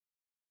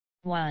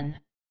1.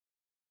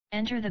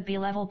 Enter the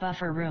B-level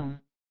buffer room.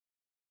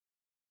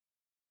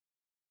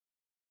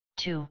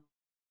 2.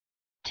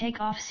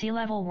 Take off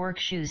C-level work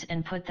shoes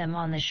and put them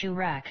on the shoe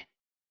rack.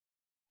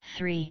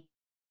 3.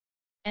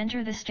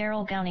 Enter the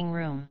sterile gowning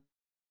room.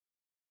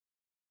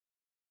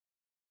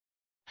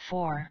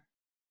 4.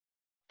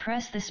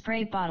 Press the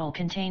spray bottle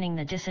containing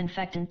the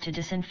disinfectant to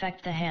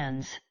disinfect the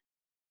hands.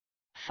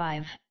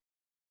 5.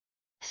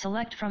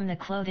 Select from the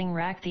clothing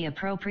rack the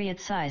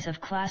appropriate size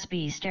of Class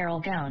B sterile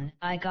gown,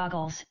 eye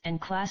goggles, and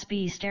Class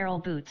B sterile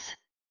boots.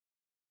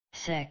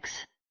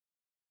 6.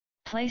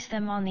 Place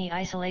them on the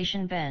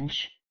isolation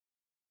bench.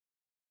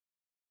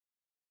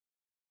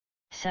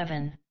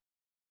 7.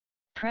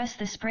 Press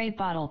the spray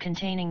bottle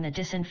containing the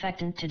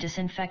disinfectant to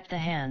disinfect the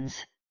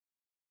hands.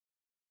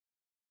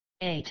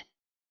 8.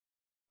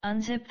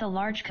 Unzip the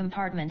large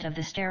compartment of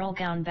the sterile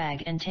gown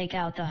bag and take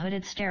out the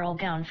hooded sterile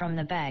gown from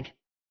the bag.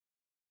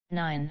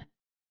 9.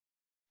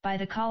 By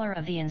the collar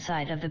of the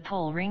inside of the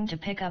pull ring to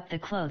pick up the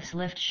clothes,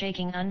 lift,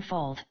 shaking,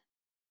 unfold.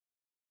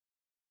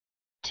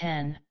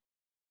 10.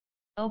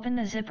 Open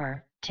the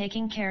zipper,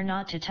 taking care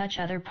not to touch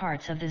other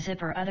parts of the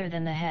zipper other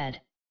than the head.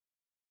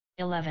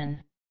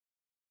 11.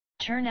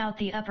 Turn out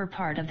the upper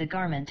part of the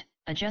garment,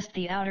 adjust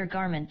the outer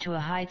garment to a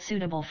height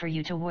suitable for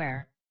you to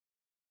wear.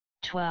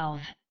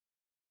 12.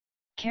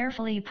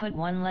 Carefully put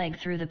one leg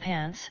through the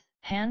pants,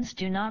 hands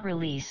do not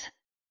release.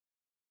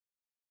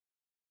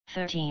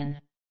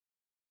 13.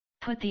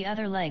 Put the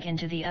other leg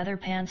into the other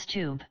pants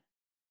tube.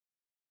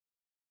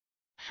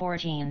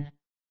 14.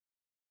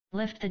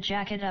 Lift the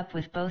jacket up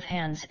with both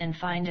hands and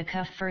find a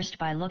cuff first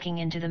by looking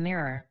into the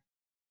mirror.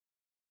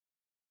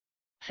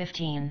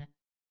 15.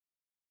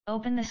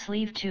 Open the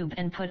sleeve tube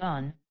and put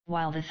on,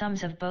 while the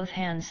thumbs of both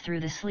hands through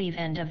the sleeve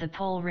end of the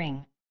pull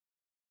ring.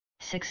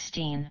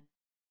 16.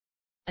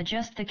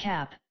 Adjust the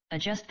cap,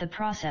 adjust the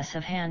process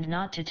of hand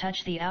not to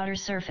touch the outer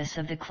surface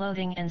of the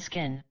clothing and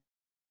skin.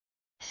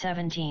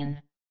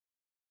 17.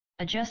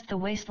 Adjust the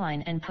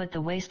waistline and put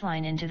the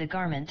waistline into the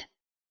garment.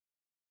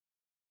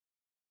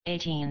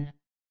 18.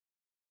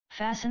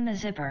 Fasten the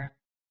zipper.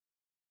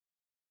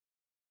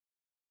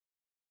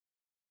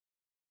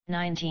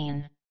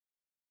 19.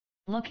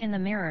 Look in the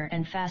mirror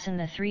and fasten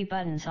the 3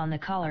 buttons on the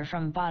collar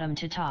from bottom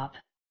to top.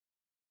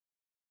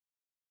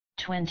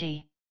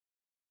 20.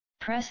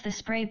 Press the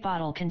spray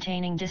bottle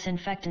containing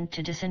disinfectant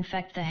to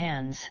disinfect the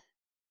hands.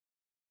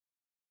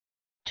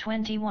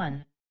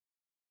 21.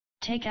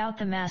 Take out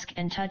the mask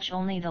and touch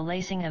only the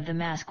lacing of the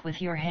mask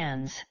with your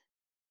hands.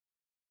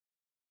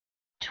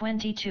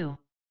 22.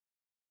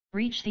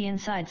 Reach the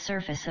inside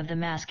surface of the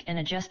mask and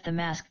adjust the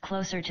mask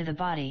closer to the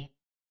body.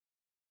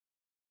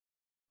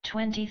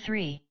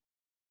 23.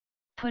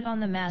 Put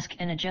on the mask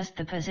and adjust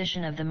the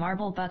position of the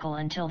marble buckle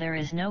until there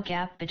is no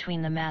gap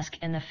between the mask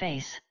and the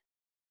face.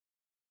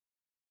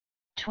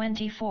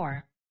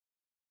 24.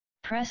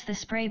 Press the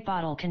spray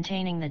bottle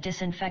containing the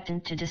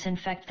disinfectant to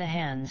disinfect the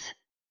hands.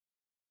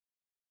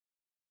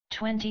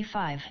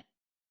 25.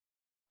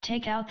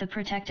 Take out the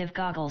protective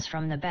goggles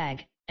from the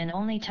bag, and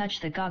only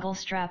touch the goggle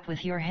strap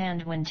with your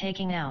hand when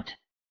taking out.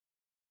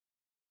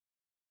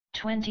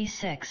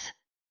 26.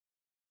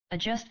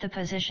 Adjust the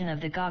position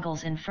of the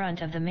goggles in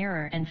front of the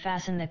mirror and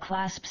fasten the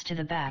clasps to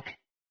the back.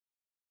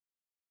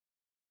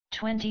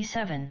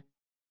 27.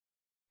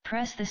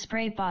 Press the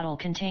spray bottle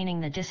containing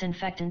the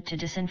disinfectant to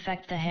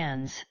disinfect the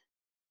hands.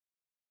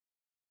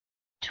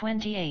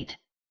 28.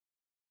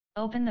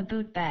 Open the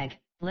boot bag,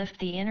 lift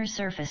the inner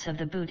surface of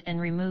the boot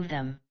and remove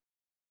them.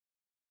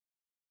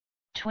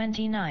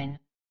 29.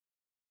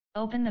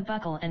 Open the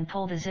buckle and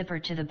pull the zipper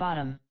to the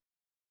bottom.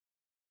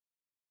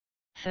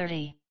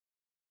 30.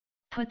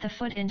 Put the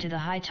foot into the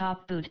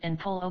high-top boot and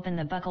pull open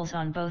the buckles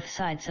on both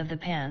sides of the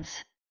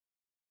pants.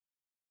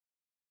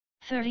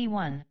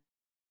 31.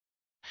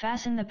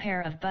 Fasten the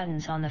pair of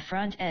buttons on the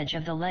front edge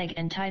of the leg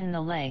and tighten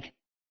the leg.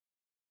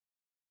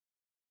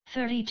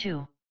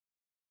 32.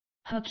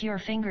 Hook your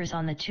fingers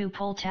on the 2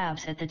 pull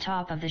tabs at the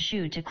top of the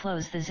shoe to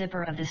close the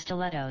zipper of the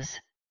stilettos.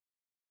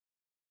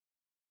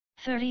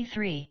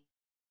 33.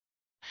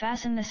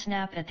 Fasten the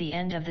snap at the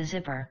end of the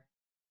zipper.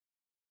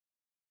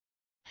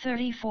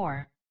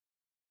 34.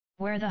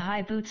 Where the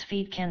high boots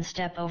feet can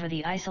step over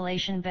the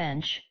isolation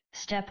bench,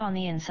 step on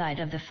the inside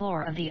of the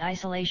floor of the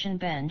isolation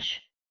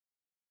bench.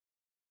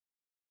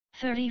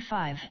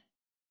 35.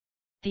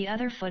 The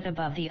other foot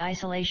above the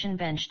isolation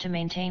bench to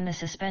maintain the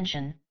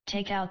suspension,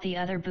 take out the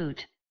other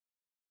boot.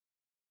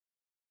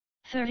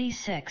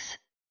 36.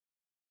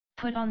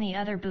 Put on the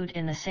other boot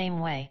in the same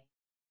way.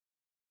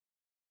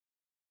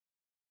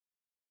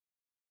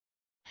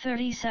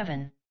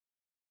 37.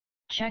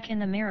 Check in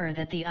the mirror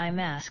that the eye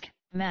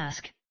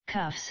mask,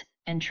 cuffs,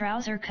 and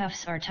trouser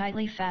cuffs are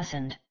tightly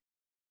fastened.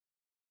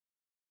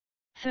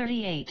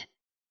 38.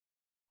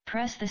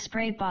 Press the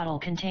spray bottle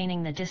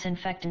containing the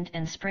disinfectant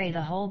and spray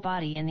the whole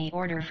body in the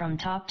order from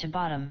top to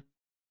bottom.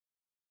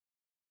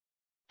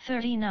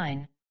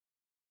 39.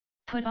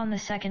 Put on the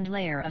second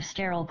layer of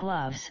sterile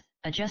gloves,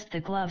 adjust the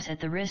gloves at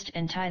the wrist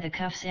and tie the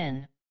cuffs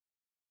in.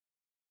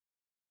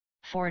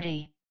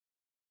 40.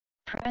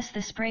 Press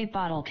the spray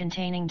bottle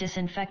containing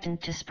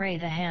disinfectant to spray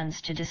the hands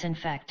to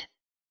disinfect.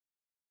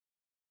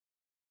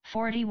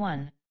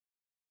 41.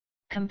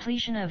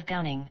 Completion of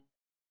gowning.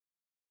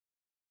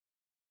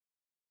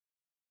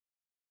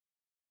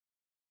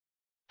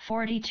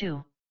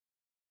 42.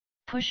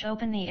 Push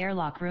open the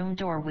airlock room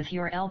door with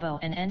your elbow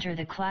and enter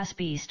the Class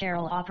B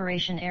sterile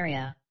operation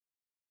area.